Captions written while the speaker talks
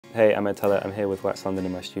Hey, I'm Ed Tullett. I'm here with Wax London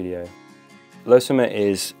in my studio. Lowswimmer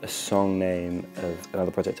is a song name of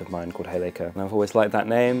another project of mine called Hey Laker. And I've always liked that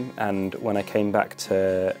name, and when I came back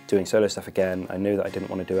to doing solo stuff again, I knew that I didn't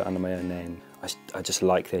want to do it under my own name. I just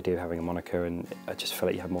like the idea of having a moniker, and I just feel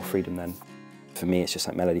like you have more freedom then. For me, it's just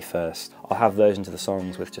like melody first. I'll have those into the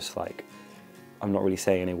songs with just like, I'm not really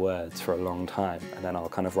saying any words for a long time, and then I'll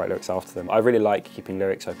kind of write lyrics after them. I really like keeping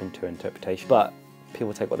lyrics open to interpretation, but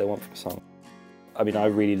people take what they want from a song. I mean, I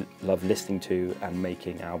really love listening to and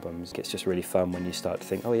making albums. It's just really fun when you start to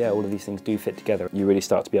think, oh yeah, all of these things do fit together. You really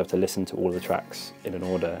start to be able to listen to all of the tracks in an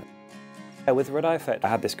order. Yeah, with Red Eye Effect, I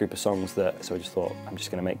had this group of songs so I just thought, I'm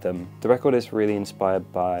just going to make them. The record is really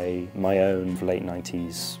inspired by my own late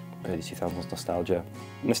 90s, early 2000s nostalgia.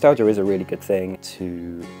 Nostalgia is a really good thing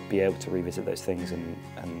to be able to revisit those things,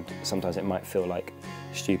 and sometimes it might feel like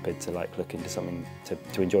stupid to like look into something,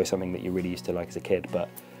 to enjoy something that you really used to like as a kid, but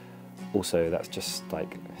also that's just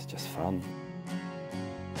like, it's just fun.